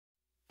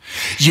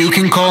You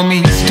can call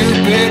me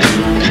stupid,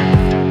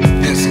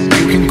 yes,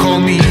 you can call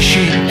me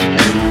sheep.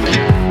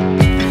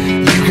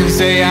 You can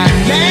say I'm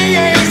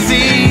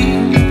lazy,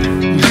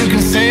 you can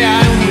say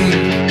I'm weak.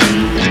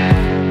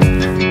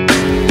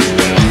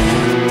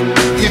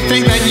 You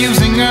think that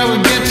using her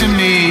would get to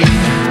me,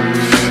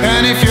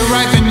 and if you're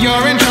right then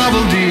you're in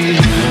trouble deep.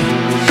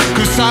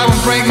 'Cause I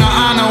won't break, no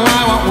I know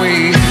I won't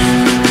wait.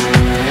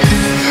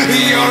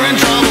 You're in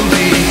trouble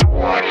deep.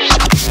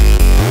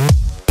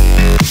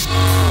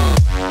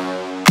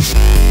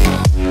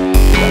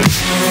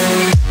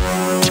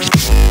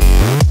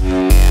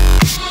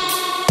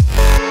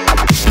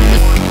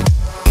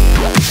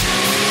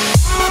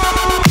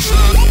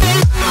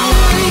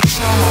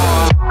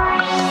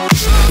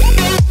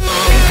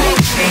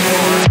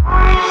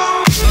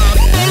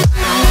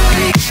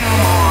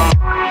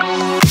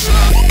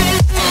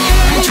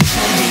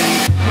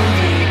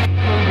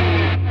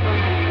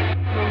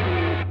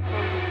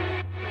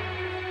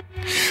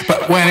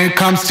 But when it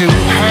comes to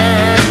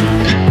her,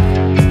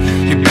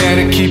 you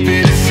better keep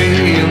it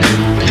sealed.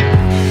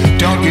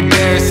 Don't you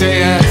dare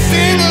say a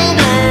single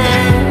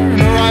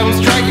word, or I will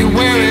strike you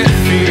where it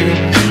feels.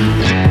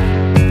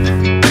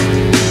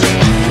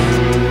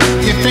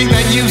 You think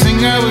that using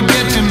her would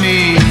get to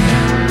me,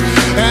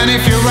 and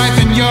if you're right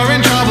then you're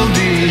in trouble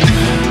deep.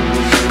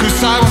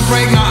 'Cause I won't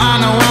break, no I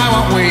know I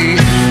won't wait.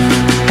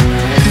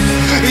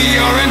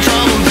 You're in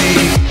trouble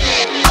deep.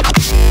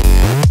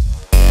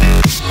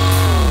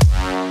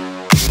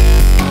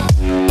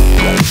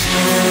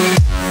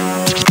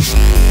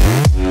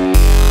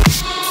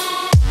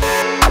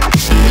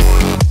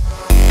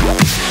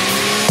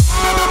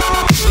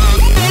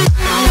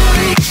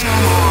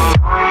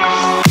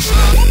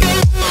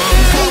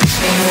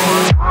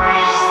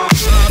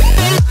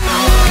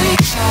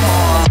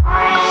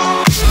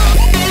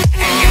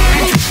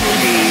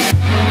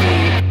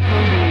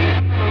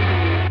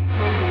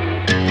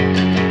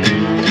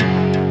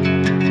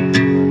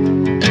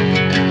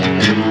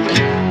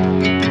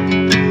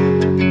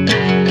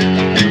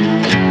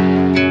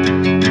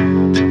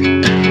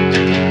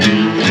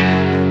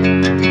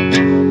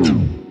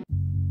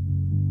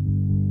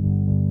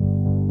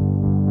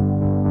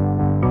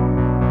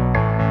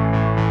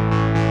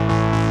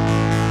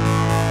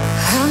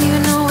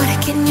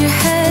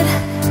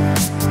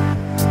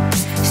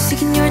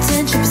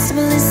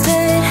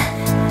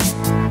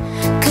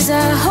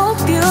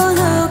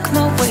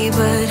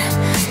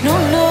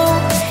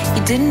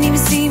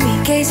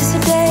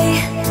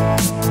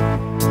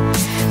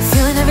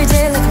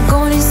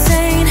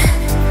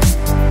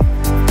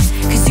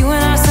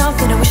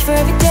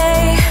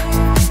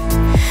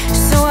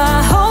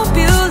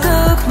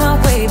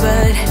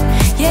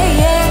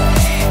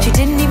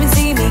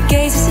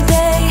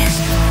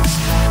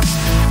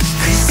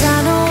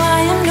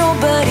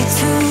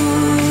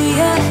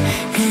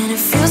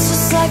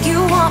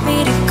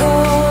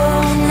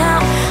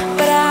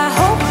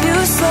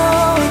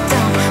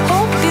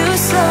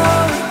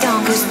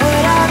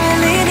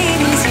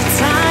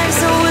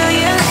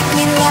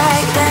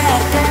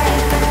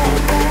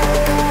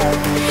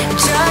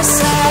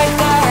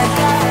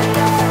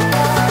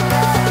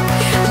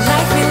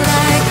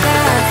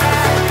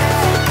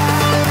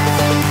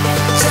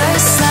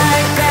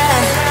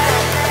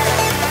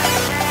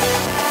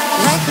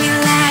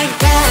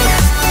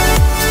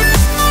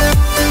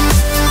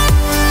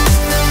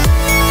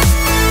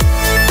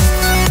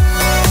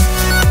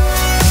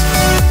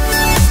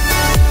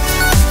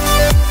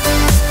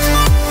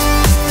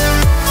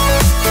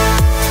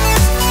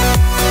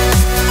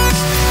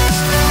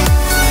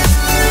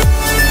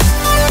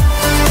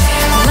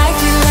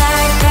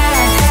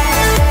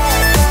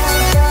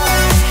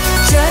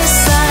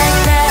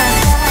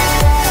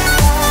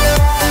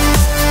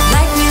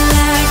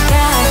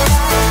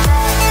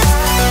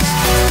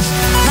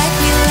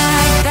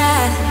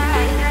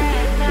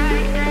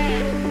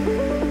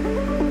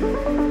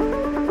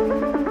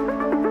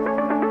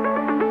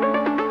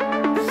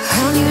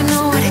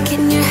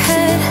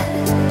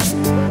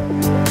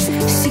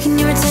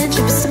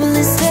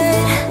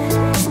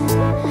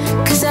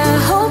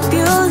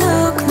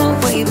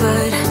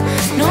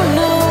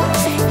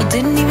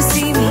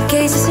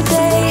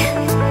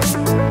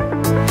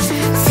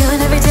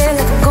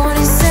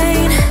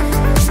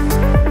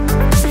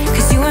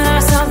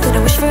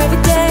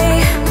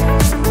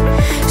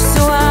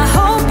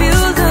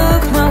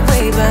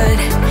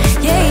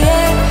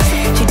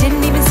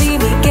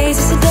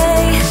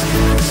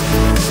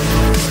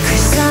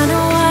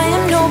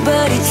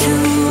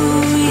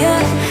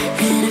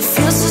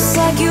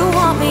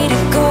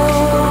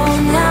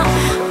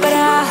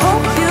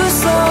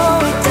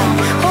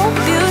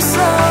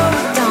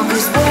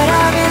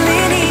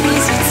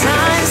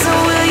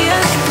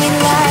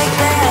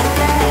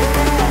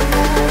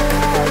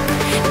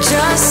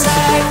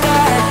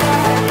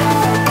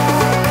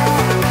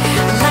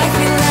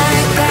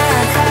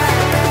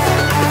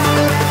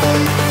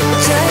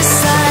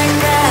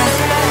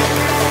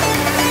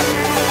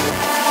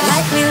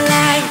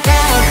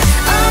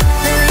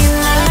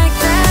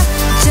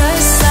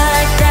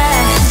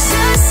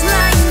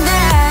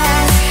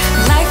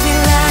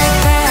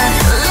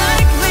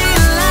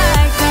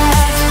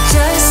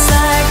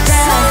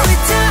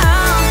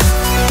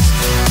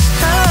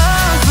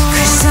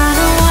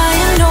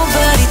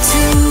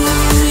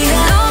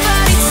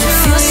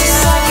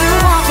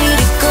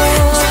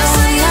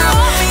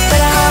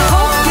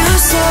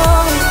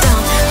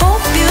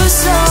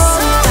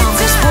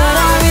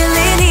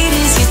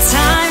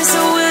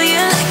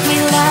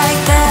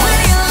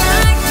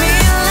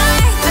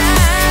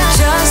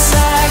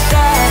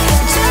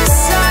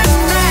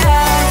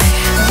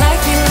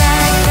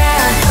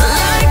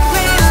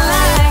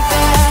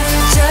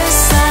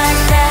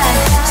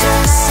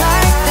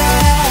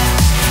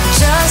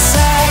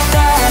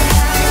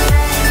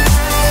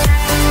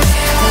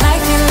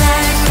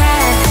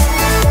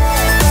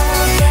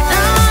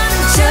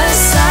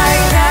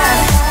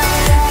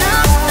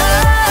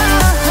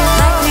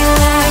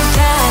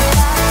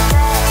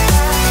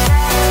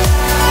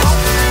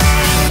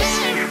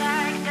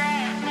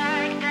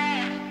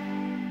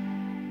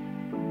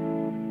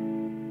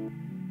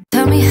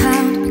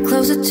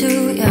 closer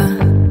to ya.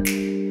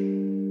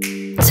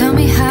 Tell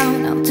me how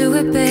and I'll do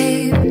it,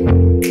 babe.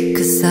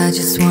 'Cause I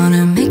just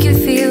wanna make you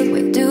feel the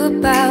way I do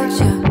about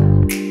ya.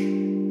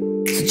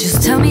 So just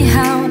tell me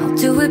how and I'll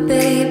do it,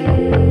 babe.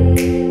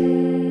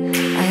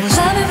 I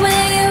love it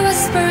when you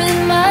whisper in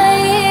my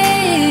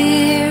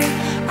ear,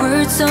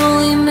 words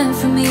only meant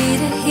for me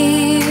to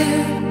hear.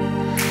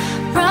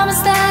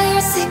 Promise that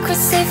your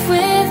secret's safe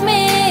with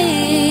me.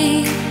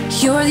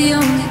 You're the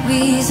only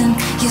reason,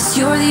 yes,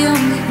 you're the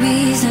only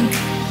reason.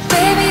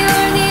 Baby,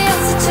 you're the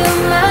answer to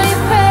my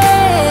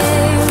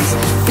prayers.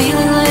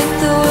 Feeling like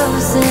the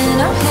world's in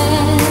our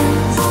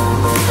hands.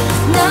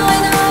 Now I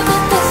know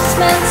that this is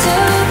meant to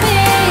be.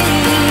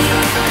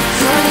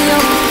 You're the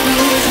only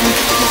reason,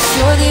 yes,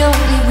 you're the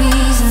only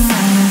reason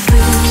I'm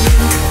free.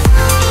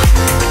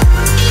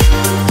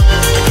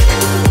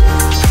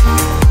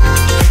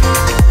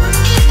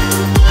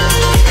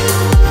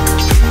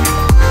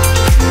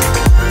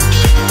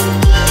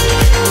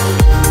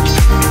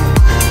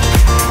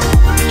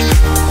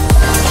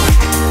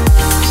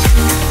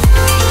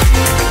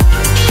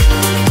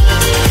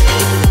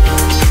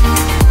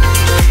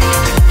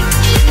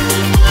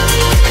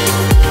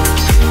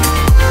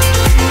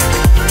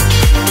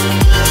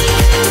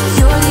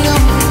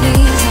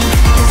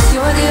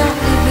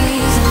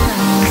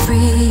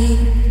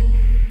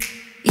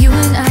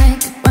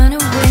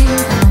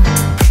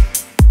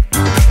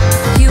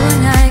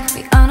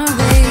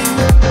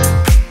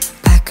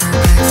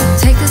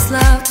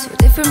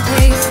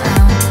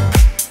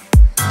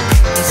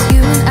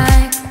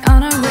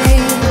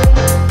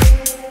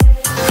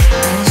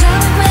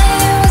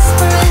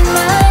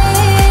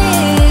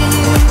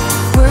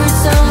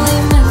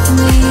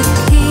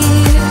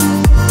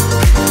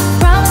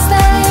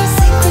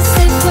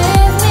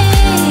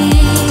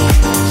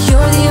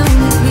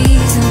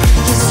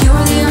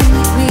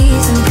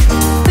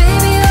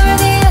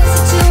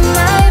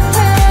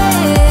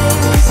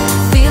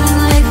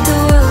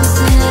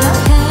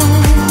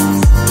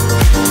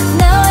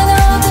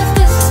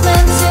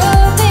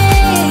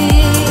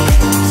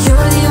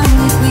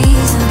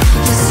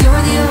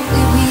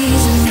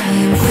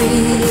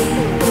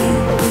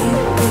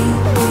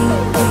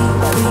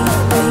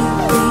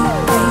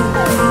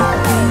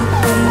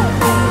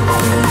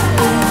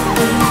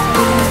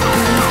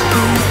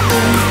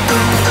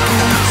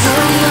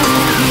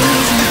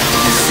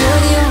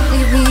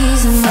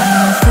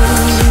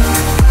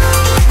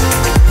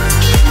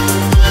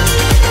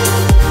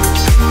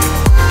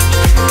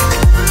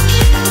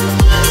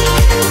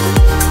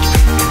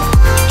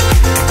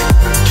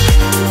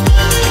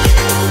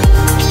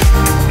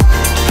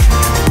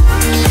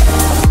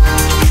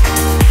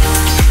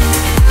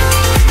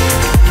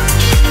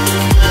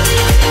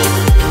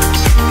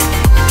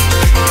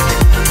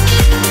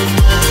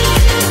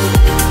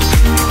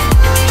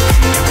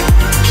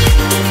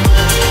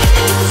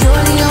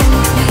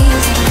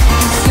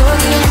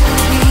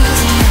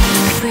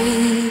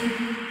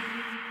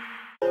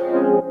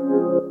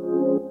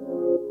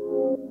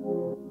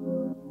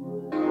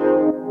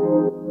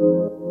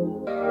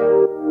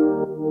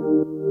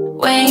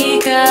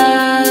 Wake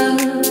up,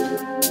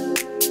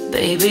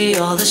 baby,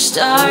 all the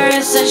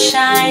stars are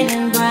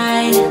shining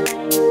bright.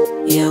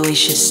 Yeah, we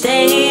should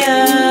stay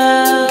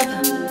up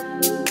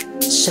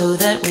so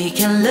that we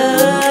can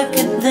look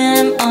at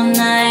them all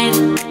night.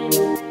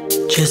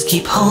 Just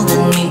keep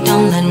holding me,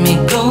 don't let me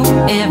go.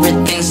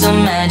 Everything's so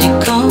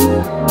magical.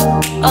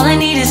 All I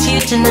need is you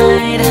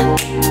tonight.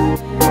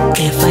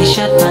 If I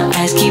shut my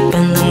eyes,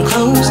 keeping them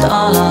closed,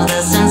 all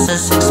the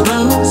senses explode.